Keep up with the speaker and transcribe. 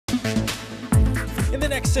In the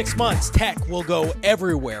next 6 months, tech will go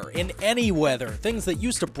everywhere, in any weather. Things that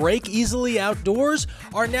used to break easily outdoors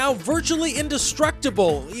are now virtually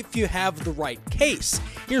indestructible if you have the right case.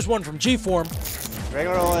 Here's one from G-Form.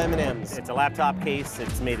 Regular old M&Ms. It's a laptop case.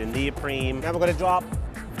 It's made in neoprene. Now we're going to drop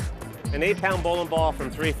an 8-pound bowling ball from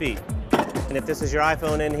 3 feet. And if this is your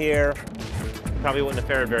iPhone in here, probably wouldn't have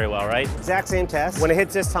fared very well, right? Exact same test. When it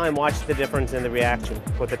hits this time, watch the difference in the reaction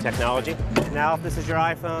with the technology. Now, if this is your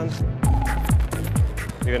iPhone,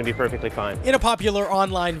 you're going to be perfectly fine. In a popular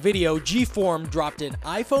online video, G-Form dropped an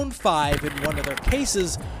iPhone 5 in one of their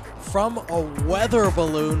cases from a weather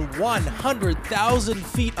balloon 100,000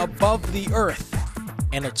 feet above the Earth,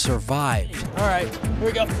 and it survived. All right, here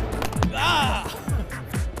we go. Ah!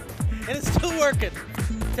 And it's still working.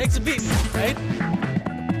 Takes a beat, right?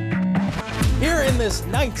 Here in this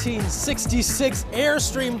 1966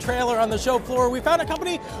 Airstream trailer on the show floor, we found a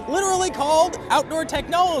company literally called Outdoor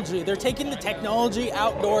Technology. They're taking the technology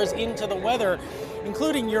outdoors into the weather,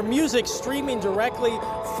 including your music streaming directly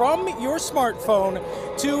from your smartphone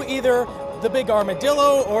to either the big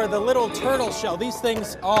armadillo or the little turtle shell. These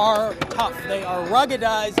things are tough. They are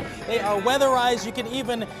ruggedized. They are weatherized. You can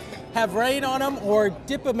even have rain on them or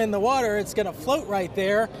dip them in the water. It's going to float right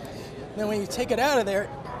there. Then when you take it out of there,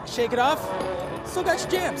 shake it off, still got your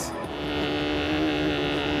jams.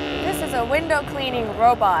 This is a window cleaning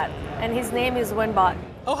robot, and his name is Winbot.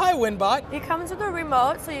 Oh, hi, Winbot. It comes with a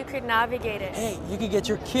remote, so you could navigate it. Hey, you could get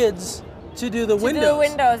your kids to do the windows. Do the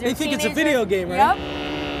windows. They think it's a video game, right? Yep.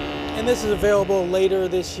 And this is available later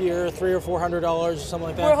this year, $300 or $400 or something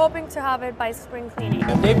like that. We're hoping to have it by spring cleaning.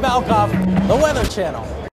 I'm Dave Malkoff, the Weather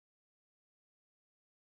Channel.